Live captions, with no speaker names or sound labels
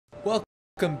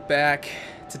Welcome back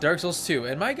to Dark Souls 2,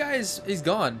 and my guy's he's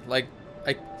gone.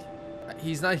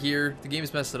 He's not here. The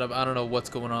game's messed it up. I don't know what's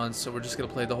going on, so we're just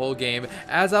gonna play the whole game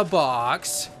as a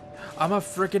box. I'm a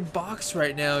freaking box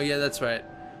right now. Yeah, that's right.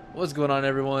 What's going on,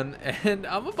 everyone? And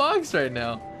I'm a box right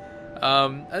now.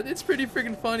 It's pretty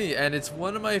freaking funny, and it's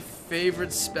one of my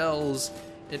favorite spells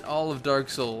in all of Dark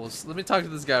Souls. Let me talk to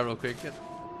this guy real quick.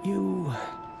 You.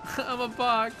 I'm a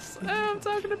box. I'm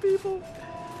talking to people.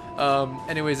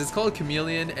 Anyways, it's called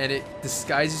Chameleon, and it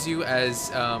disguises you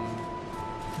as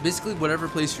basically whatever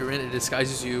place you're in. It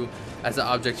disguises you as an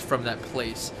object from that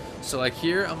place. So like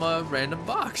here, I'm a random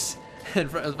box,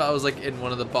 and if I was like in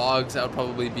one of the bogs, I would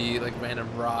probably be like random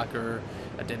rock or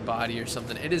a dead body or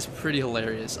something. It is pretty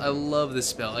hilarious. I love this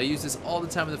spell. I used this all the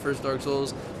time in the first Dark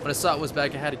Souls. When I saw it was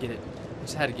back, I had to get it. I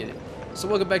just had to get it. So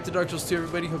welcome back to Dark Souls 2,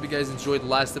 everybody. Hope you guys enjoyed the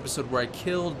last episode where I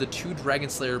killed the 2 Dragon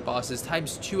Slayer bosses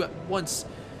times 2 at once.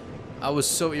 I was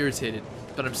so irritated,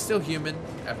 but I'm still human.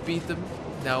 I beat them.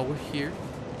 Now we're here.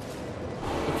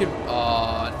 Look at,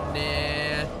 aw,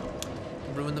 nah.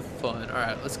 Ruin the fun.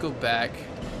 Alright, let's go back.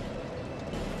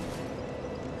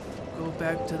 Go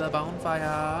back to the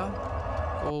bonfire.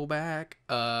 Go back.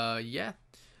 Yeah.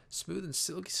 Smooth and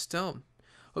silky stone.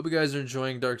 Hope you guys are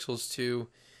enjoying Dark Souls 2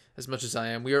 as much as I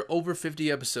am. We are over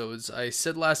 50 episodes. I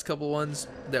said last couple ones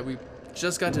that we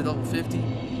just got to level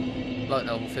 50. Not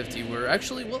level 50. We're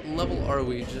actually, what level are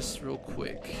we? Just real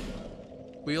quick.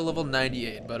 We are level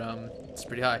 98, but it's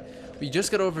pretty high. We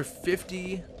just got over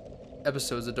 50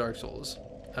 episodes of Dark Souls.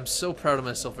 I'm so proud of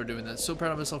myself for doing that. So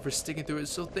proud of myself for sticking through it.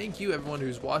 So thank you everyone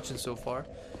who's watching so far.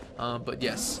 But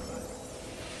yes,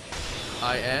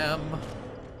 I am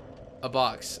a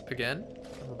box again.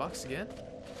 I'm a box again. I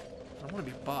don't want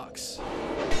to be box.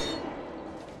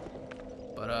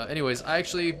 But anyways, I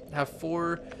actually have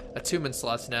 4 attunement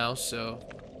slots now, so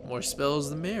more spells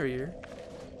the merrier.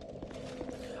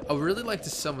 I would really like to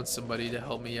summon somebody to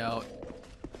help me out,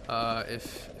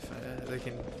 if they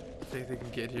can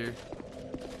get here.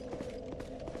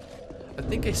 I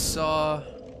think I saw.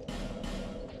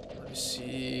 Let me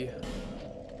see.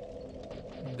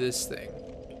 This thing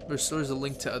restores a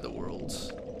link to other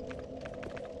worlds.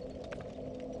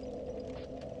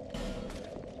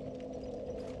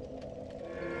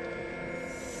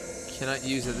 Cannot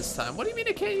use it this time. What do you mean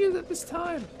I can't use it this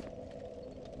time?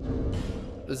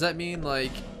 Does that mean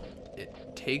like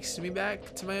it takes me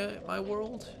back to my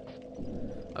world?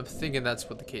 I'm thinking that's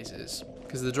what the case is.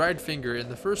 Because the dried finger in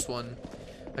the first one,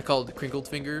 I call it the crinkled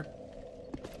finger.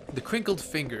 The crinkled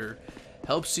finger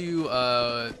helps you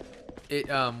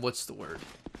what's the word?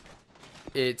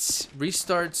 It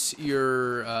restarts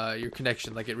your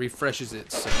connection, like it refreshes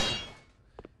it, so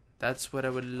that's what I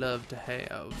would love to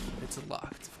have. It's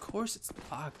locked. Of course it's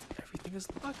locked. Everything is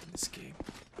locked in this game.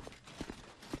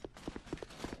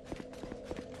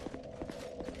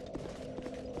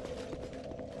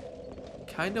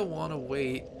 Kinda wanna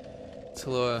wait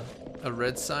till a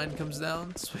red sign comes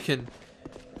down so we can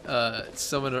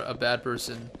summon a bad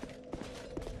person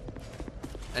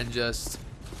and just,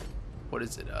 what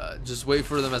is it? Just wait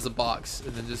for them as a box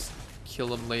and then just kill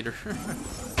them later.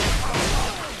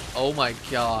 Oh my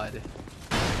god.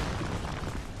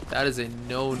 That is a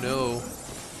no-no.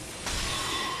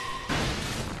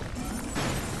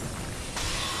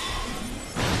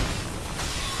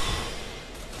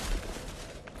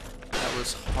 That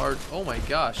was hard. Oh my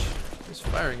gosh. He's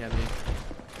firing at me.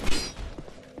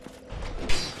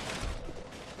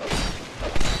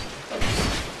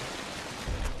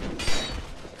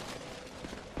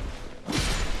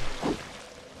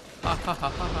 Ha ha ha ha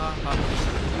ha ha.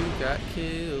 You got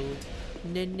killed.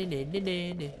 Nah, nah, nah, nah,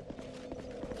 nah, nah.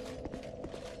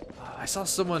 I saw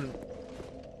someone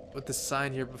with the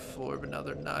sign here before, but now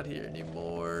they're not here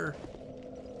anymore.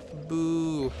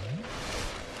 Boo.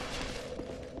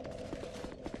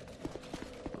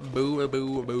 Boo,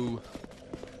 boo, boo.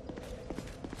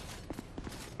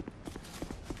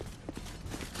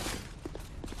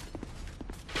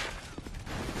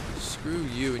 Screw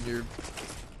you and your...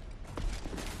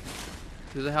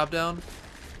 Do they hop down?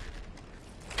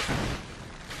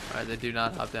 Alright, they do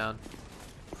not hop down.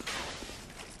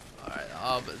 Alright,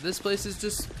 but this place is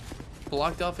just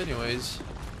blocked off anyways.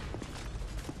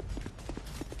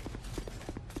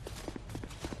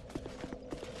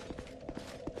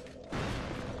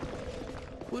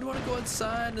 Who would want to go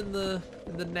outside in the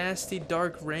nasty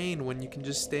dark rain when you can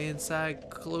just stay inside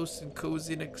close and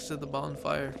cozy next to the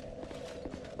bonfire?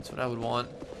 That's what I would want.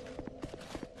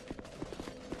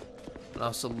 I'd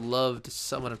also love to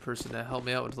summon a person to help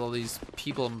me out with all these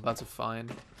people I'm about to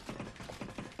find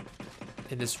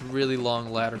in this really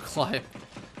long ladder climb.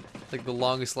 Like the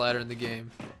longest ladder in the game.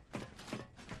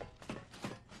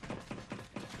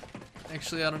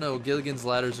 Actually, I don't know. Gilligan's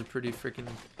ladders are pretty freaking...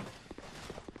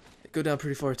 They go down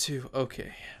pretty far too.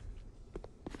 Okay.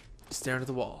 Staring at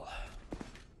the wall.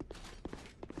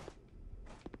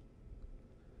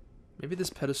 Maybe this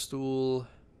pedestal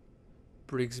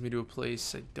brings me to a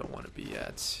place I don't want to be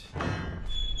at.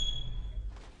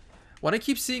 When I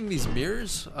keep seeing these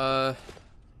mirrors, where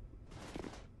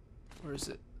is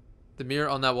it? The mirror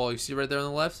on that wall, you see right there on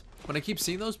the left? When I keep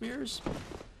seeing those mirrors,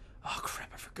 oh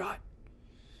crap, I forgot.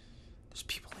 There's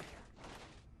people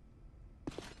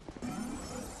in here.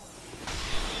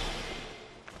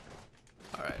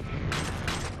 Alright.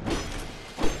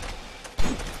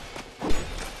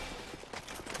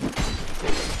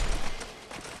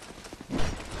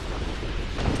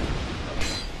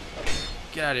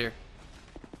 Get out of here.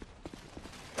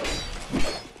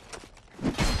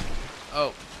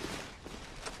 Oh.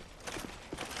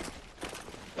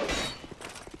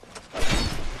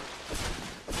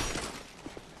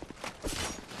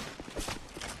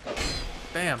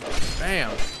 Bam.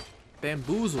 Bam.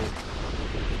 Bamboozled.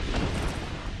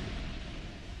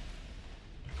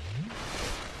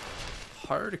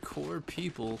 Hardcore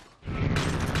people.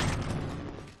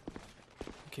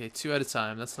 Okay, 2 at a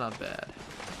time. That's not bad.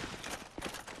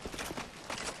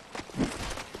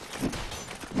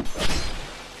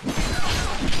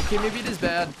 Okay, maybe it is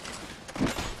bad.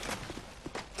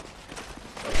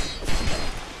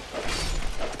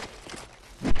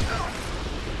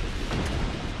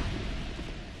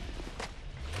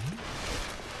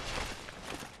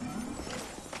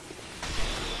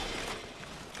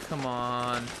 Come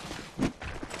on.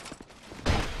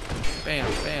 Bam,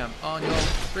 bam. On your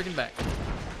freaking back.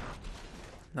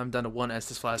 I'm down to 1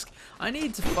 Estus flask. I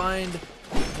need to find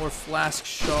more flask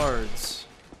shards.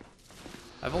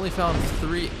 I've only found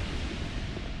 3.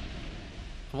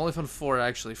 I've only found 4,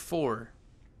 actually. 4.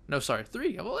 No, sorry,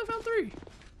 3. I've only found 3.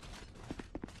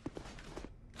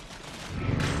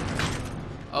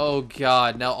 Oh,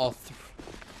 God. Now all 3.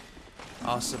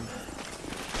 Awesome.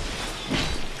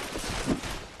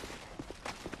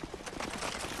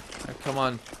 Right, come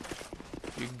on.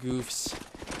 You goofs.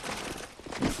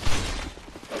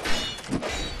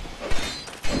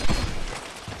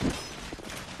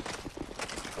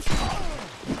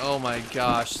 Oh my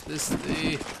gosh,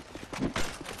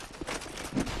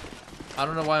 I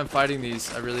don't know why I'm fighting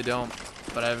these, I really don't,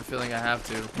 but I have a feeling I have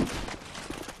to.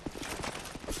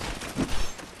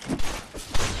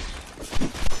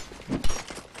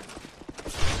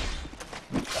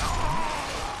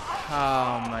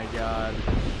 Oh my god.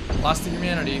 Lost to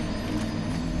humanity.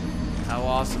 How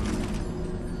awesome.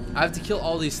 I have to kill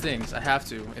all these things, I have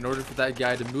to, in order for that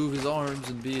guy to move his arms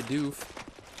and be a doof.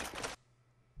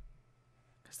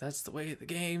 That's the way of the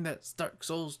game. That's Dark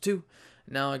Souls 2.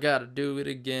 Now I gotta do it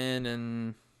again,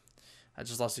 and I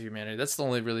just lost to humanity. That's the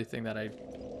only really thing that I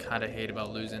kind of hate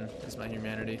about losing, is my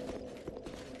humanity.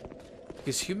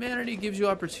 Because humanity gives you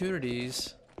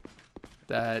opportunities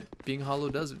that being hollow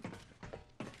doesn't.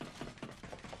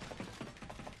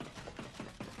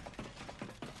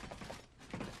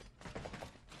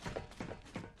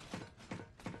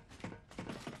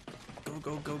 Go,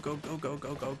 go, go, go, go, go,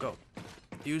 go, go, go.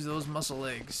 Use those muscle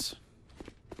legs.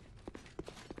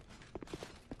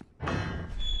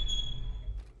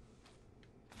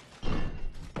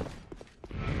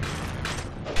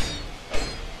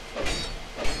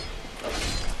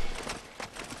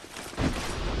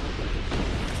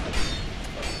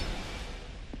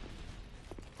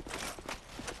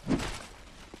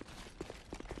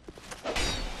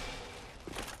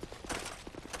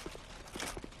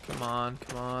 Come on,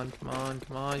 come on, come on,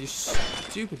 come on, you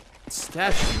stupid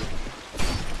statue.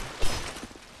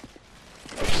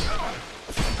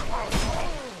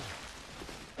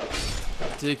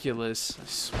 Ridiculous, I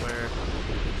swear.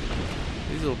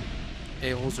 These little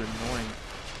a-holes are annoying.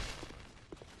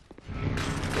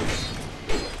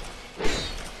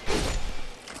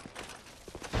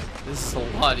 This is a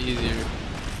lot easier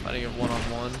fighting it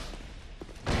one-on-one.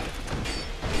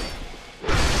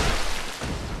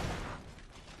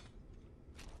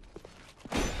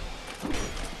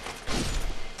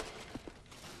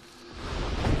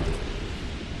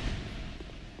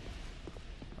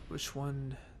 Which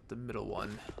one? The middle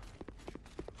one.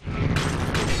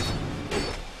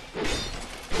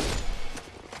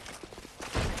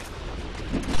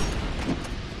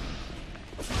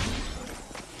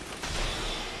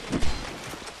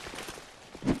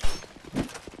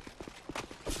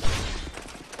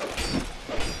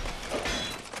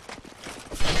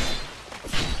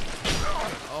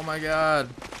 Oh my god.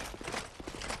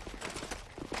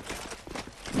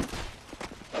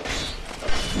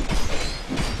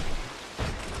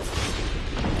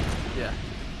 Yeah.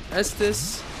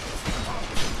 Estus.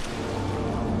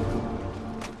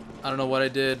 I don't know what I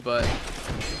did, but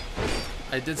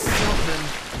I did something.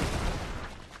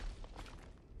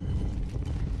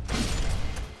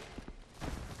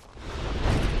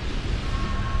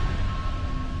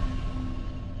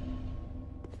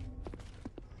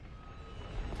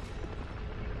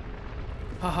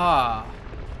 Haha.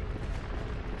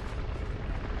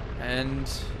 And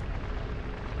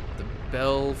the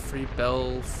bell free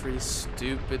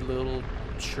stupid little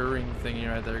churring thingy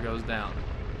right there goes down.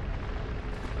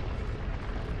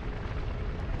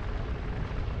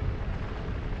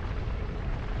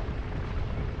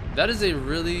 That is a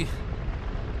really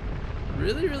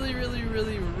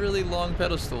long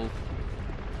pedestal.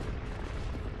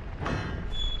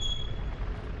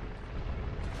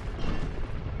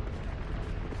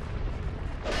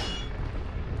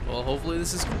 Well, hopefully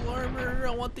this is cool armor.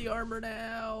 I want the armor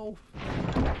now.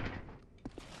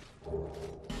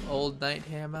 Old Knight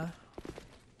Hammer.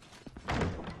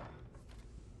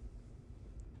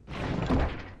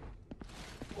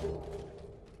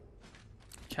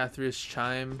 Cathrius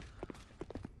Chime.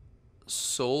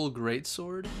 Soul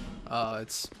Greatsword?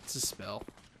 It's a spell.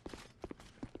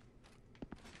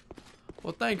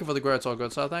 Well, thank you for the Greatsword,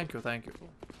 good sir. Thank you, thank you.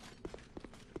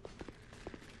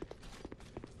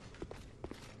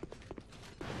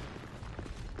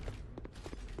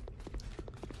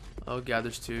 Oh god,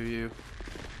 there's two of you.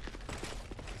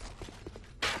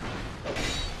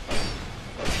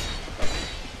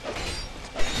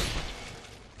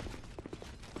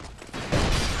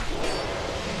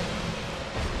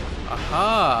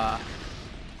 Aha!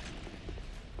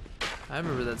 I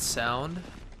remember that sound.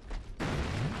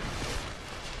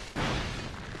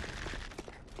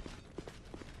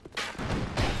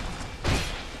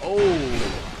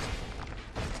 Oh!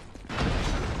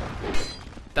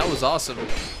 That was awesome.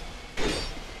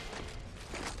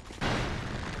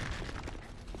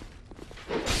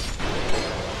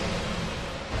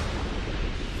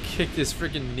 Kicked his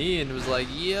freaking knee and was like,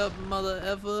 yep, mother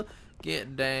effer,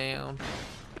 get down.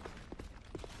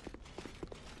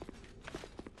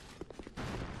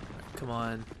 Come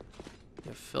on,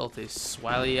 you filthy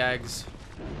swalliags.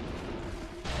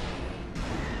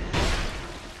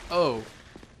 Oh.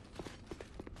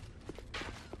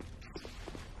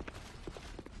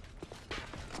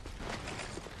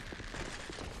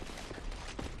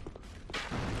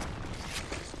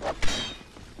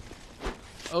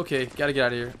 Okay, gotta get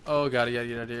out of here. Oh, gotta get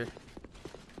out of here.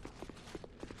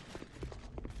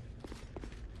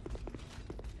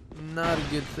 Not a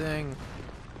good thing.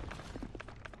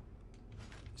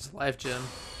 It's life gem.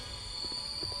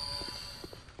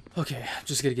 Okay, I'm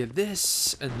just gonna get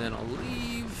this, and then I'll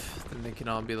leave. Then they can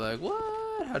all be like,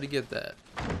 what? How'd you get that?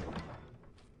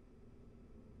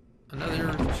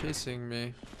 Another chasing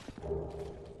me.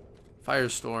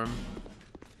 Firestorm.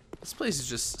 This place is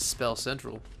just spell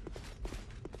central.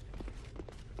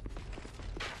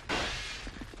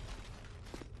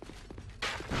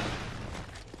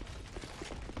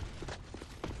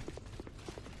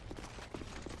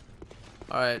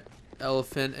 Alright,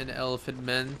 elephant and elephant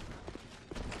men.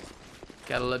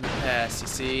 Gotta let me pass, you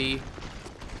see?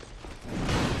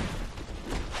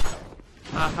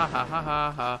 Ha ha ha ha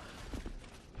ha ha.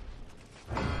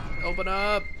 Open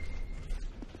up!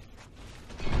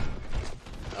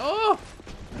 Oh!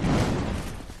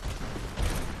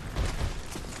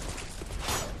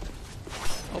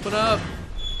 Open up!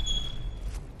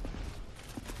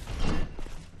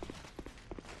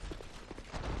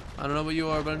 I don't know what you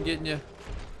are, but I'm getting you.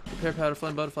 Prepare powder,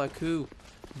 flame, butterfly, coup.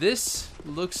 This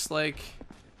looks like...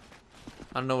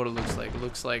 I don't know what it looks like. It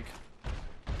looks like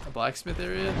a blacksmith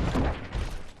area.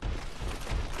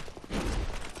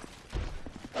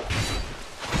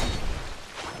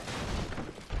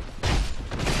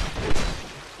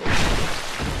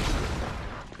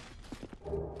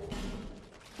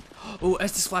 Oh,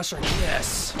 Estes flashlight,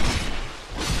 yes!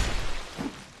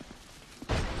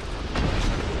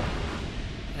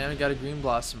 And we got a green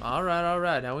blossom.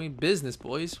 Alright. Now we in business,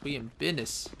 boys. We in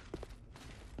business.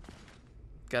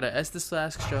 Got a Estes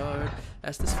flask shard.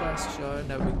 Estes flask shard.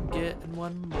 Now we can get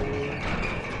one more.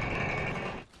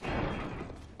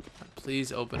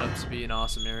 Please open up to be an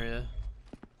awesome area.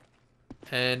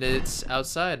 And it's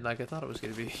outside like I thought it was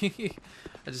going to be.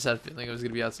 I just had a feeling it was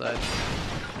going to be outside.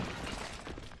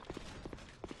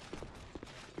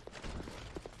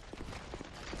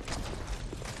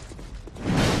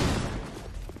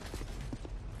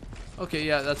 Okay,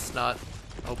 yeah, that's not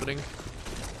opening.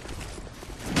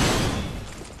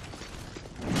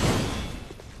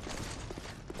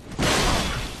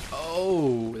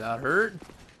 Oh, that hurt.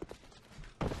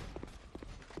 Did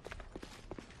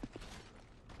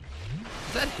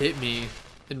that hit me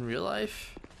in real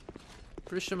life?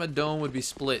 Pretty sure my dome would be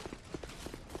split.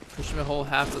 Pretty sure my whole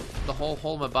the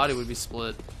whole of my body would be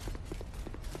split.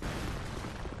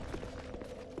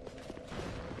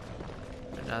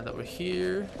 And now that we're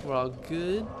here, we're all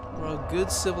good. We're all good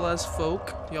civilized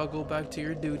folk. Y'all go back to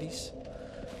your duties.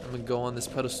 I'm gonna go on this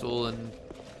pedestal and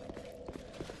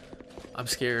I'm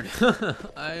scared.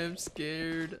 I am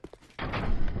scared.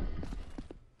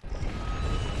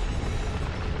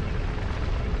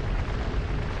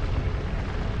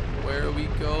 Where are we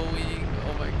going?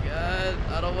 Oh my god,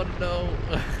 I don't want to know.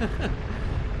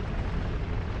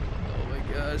 Oh my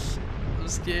gosh, I'm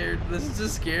scared. This is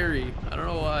just scary. I don't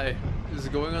know why.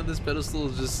 Just going on this pedestal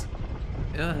is just,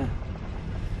 I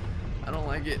don't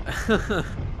like it.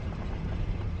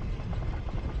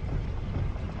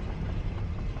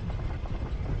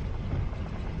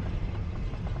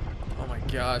 Oh my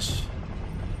gosh.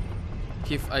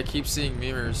 I keep seeing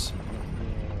memers.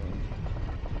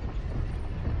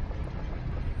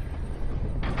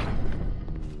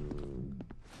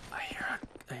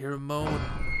 I hear a moan.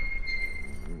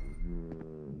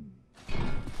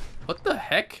 What the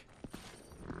heck?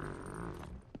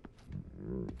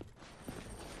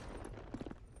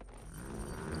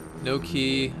 No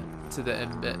key to the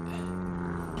embed.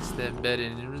 It's the embed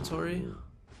in inventory.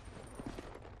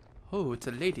 Oh, it's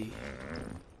a lady.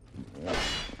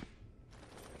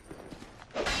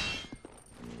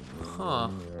 Huh.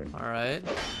 Alright.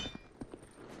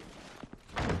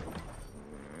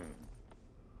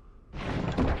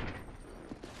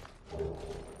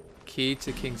 Key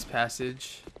to King's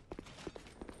Passage.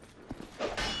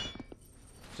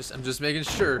 I'm just making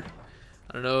sure.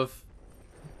 I don't know if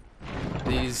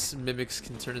these mimics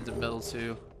can turn into metal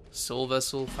too. Soul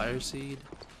Vessel, Fire Seed.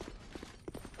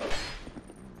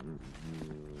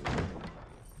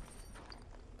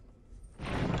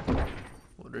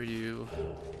 What are you?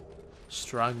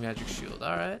 Strong Magic Shield.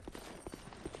 Alright.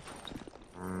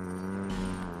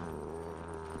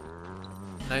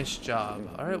 Nice job.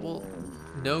 Alright, well,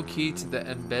 no key to the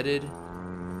embedded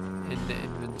in the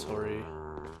inventory.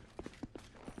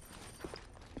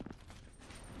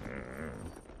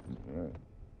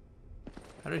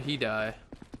 How did he die?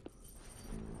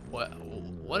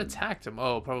 What attacked him?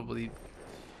 Oh, probably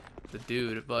the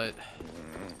dude, but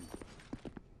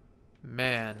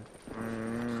man.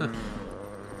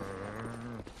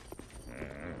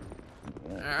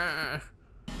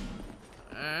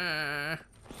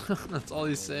 That's all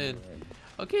he's saying.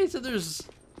 Okay, so there's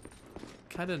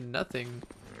kind of nothing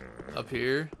up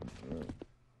here.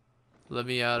 Let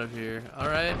me out of here.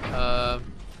 Alright, huh.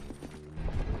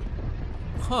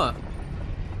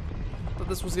 Thought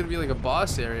this was gonna be like a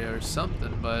boss area or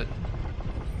something, but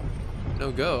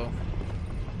no go.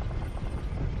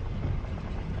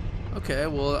 Okay,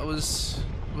 well it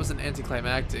wasn't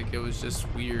anticlimactic, it was just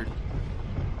weird.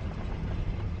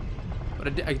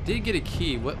 But I did get a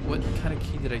key. What kind of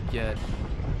key did I get?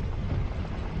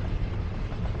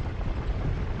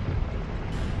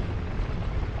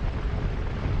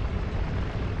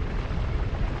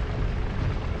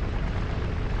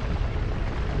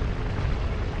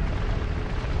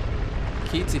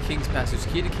 Key to King's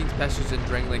Passage. Key to King's Passage in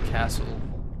Drangleic Castle.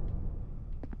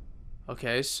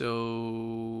 Okay,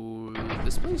 so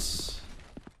this place?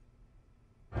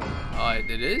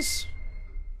 It is?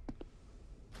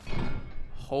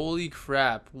 Holy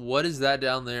crap, what is that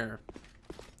down there?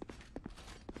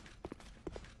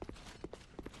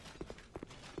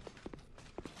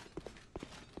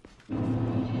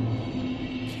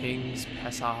 King's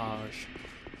Passage.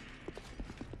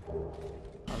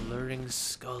 Alluring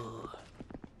skull.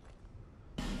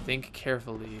 Think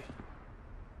carefully.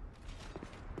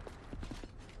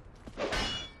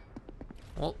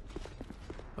 Well,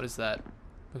 what is that?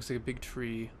 Looks like a big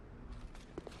tree.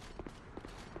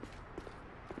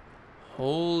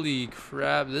 Holy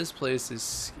crap, this place is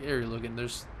scary looking.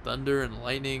 There's thunder and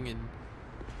lightning and...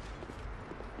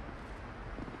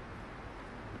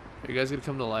 Are you guys gonna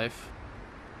come to life?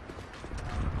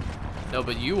 No,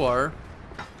 but you are.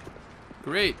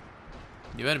 Great.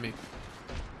 New enemy.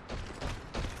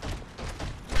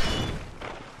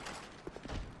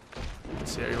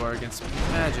 Let's see how you are against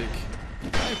magic.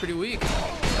 You're pretty weak.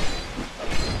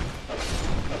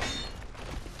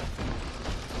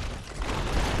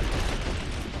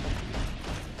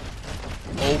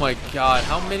 Oh my god,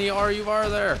 how many are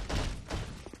there?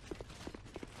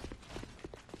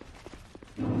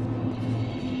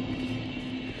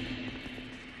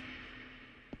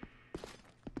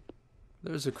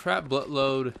 There's a crap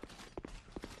buttload.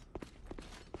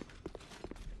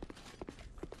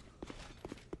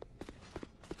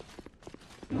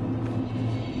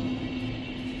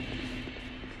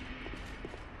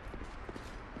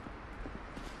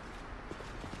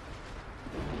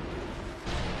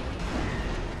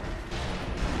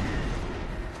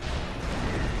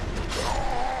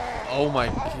 Oh my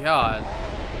god.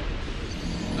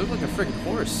 It looks like a freaking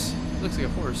horse. It looks like a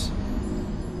horse.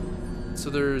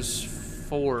 So there's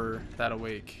 4 that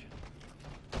awake.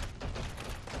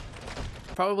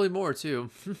 Probably more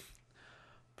too.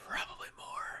 Probably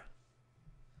more.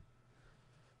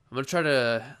 I'm gonna try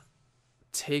to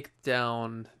take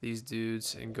down these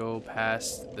dudes and go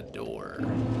past the door.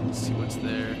 See what's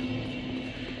there.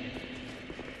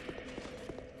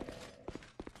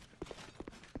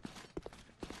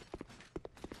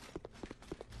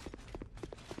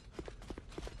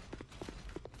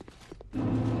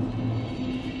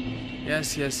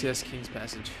 Yes, yes, yes, King's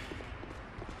Passage.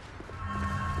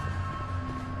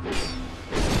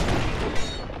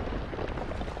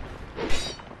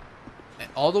 And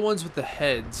all the ones with the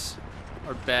heads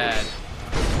are bad.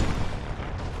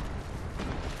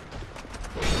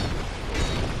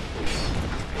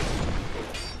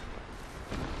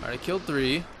 Alright, I killed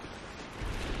 3.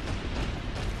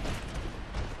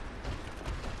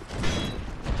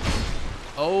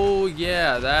 Oh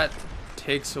yeah, that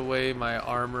takes away my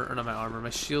armor, or not my armor, my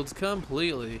shields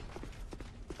completely.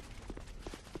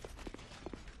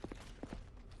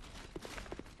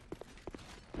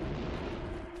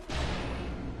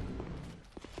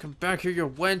 Come back here, you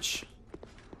wench.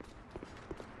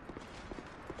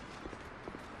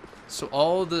 So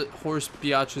all the horse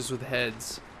biatches with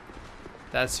heads,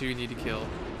 that's who you need to kill.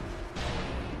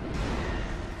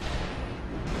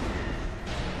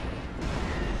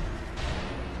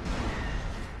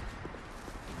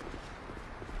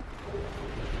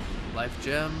 Life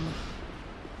gem.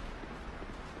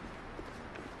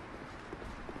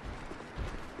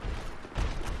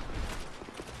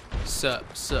 Sup.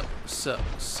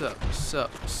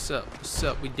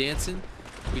 We dancing?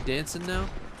 We dancing now?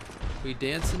 We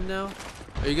dancing now?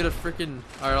 Are you gonna freaking...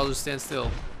 Alright, I'll just stand still.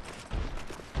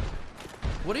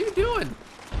 What are you doing?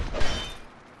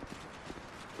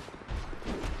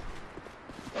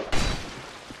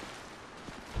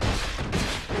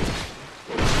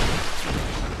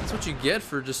 That's what you get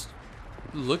for just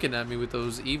looking at me with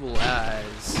those evil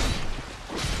eyes.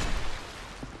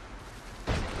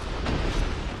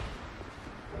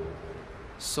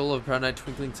 Soul of Proud Night,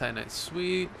 Twinkling Titanite.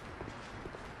 Sweet.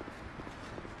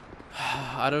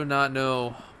 I do not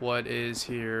know what is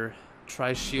here.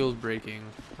 Try shield breaking.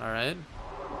 Alright.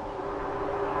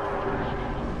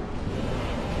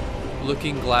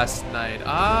 Looking Glass Knight.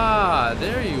 Ah,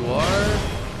 there you are.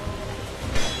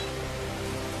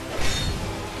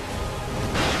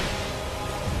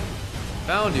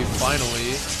 Found you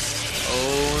finally.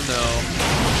 Oh no.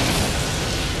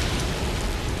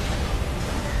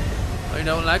 Oh, you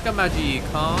don't like a magic,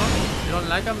 huh? You don't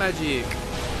like a magic.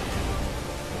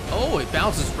 Oh, it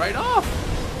bounces right off.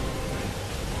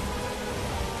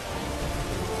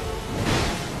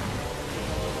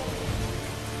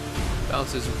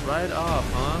 Bounces right off,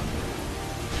 huh?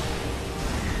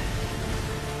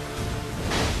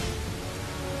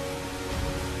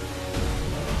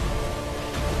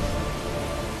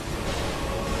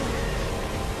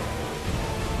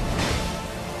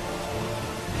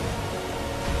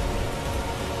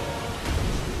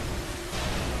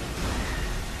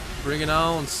 Bring it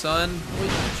on, son.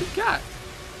 What you got?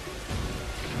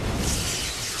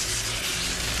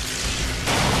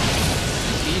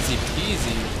 Easy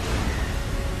peasy.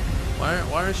 Why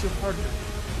aren't you harder?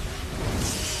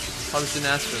 Probably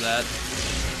shouldn't ask for that.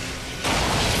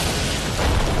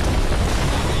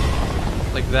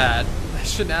 Like that. I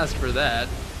shouldn't ask for that.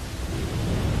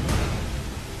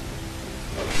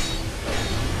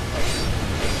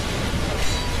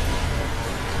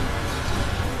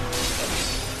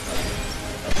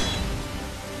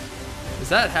 Is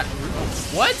that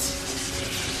what?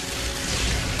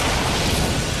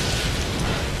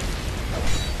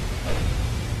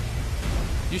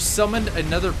 You summoned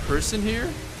another person here?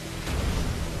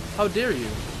 How dare you?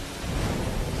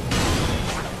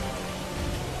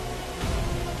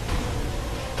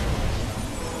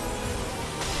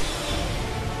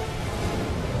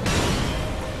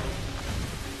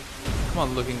 Come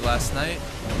on, Looking Glass Knight.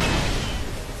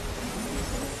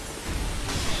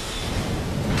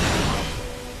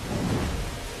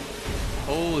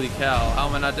 Holy cow, how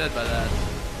am I not dead by that?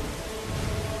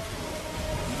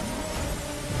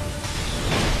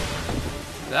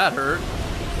 That hurt.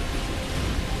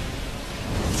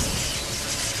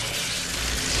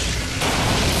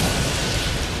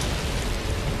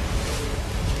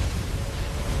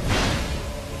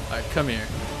 Alright, come here.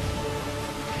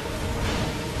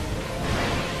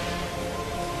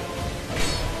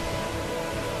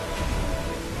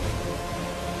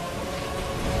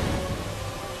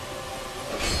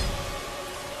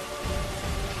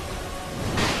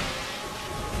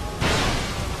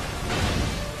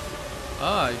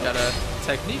 Ah, you got a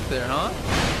technique there, huh?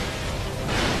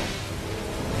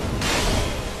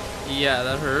 Yeah,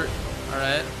 that hurt.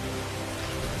 Alright.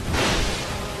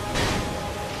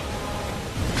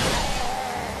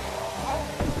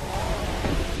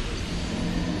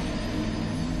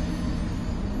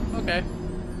 Okay.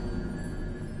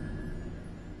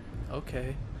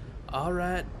 Okay.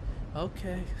 Alright.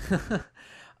 Okay.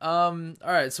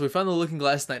 Alright, so we found the Looking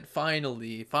Glass Knight.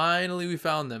 Finally we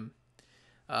found them.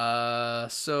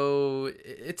 So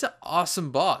it's an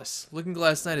awesome boss. Looking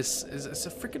Glass Knight is a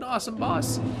freaking awesome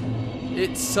boss.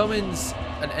 It summons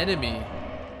an enemy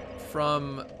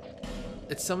from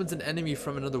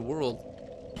another world.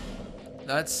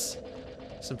 That's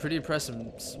some pretty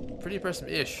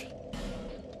impressive-ish.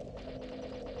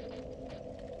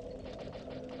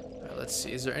 Alright, let's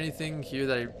see. Is there anything here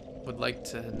that I would like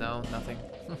to know? Nothing.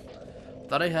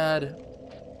 Thought I had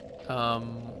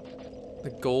the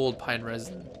gold pine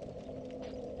resin,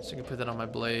 so I can put that on my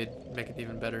blade, make it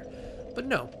even better. But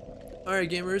no. Alright,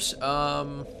 gamers.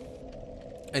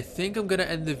 I think I'm gonna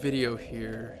end the video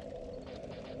here,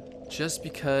 just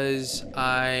because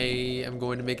I am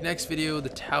going to make next video the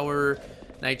Tower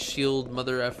Knight Shield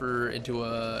Mother Effer into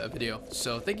a video.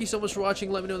 So thank you so much for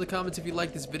watching. Let me know in the comments if you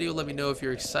like this video. Let me know if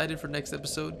you're excited for next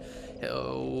episode.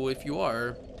 If you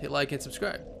are, hit like and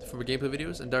subscribe for more gameplay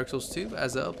videos and Dark Souls 2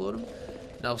 as I upload them.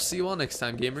 And I'll see you all next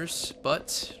time, gamers.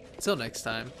 But until next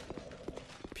time,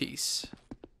 peace.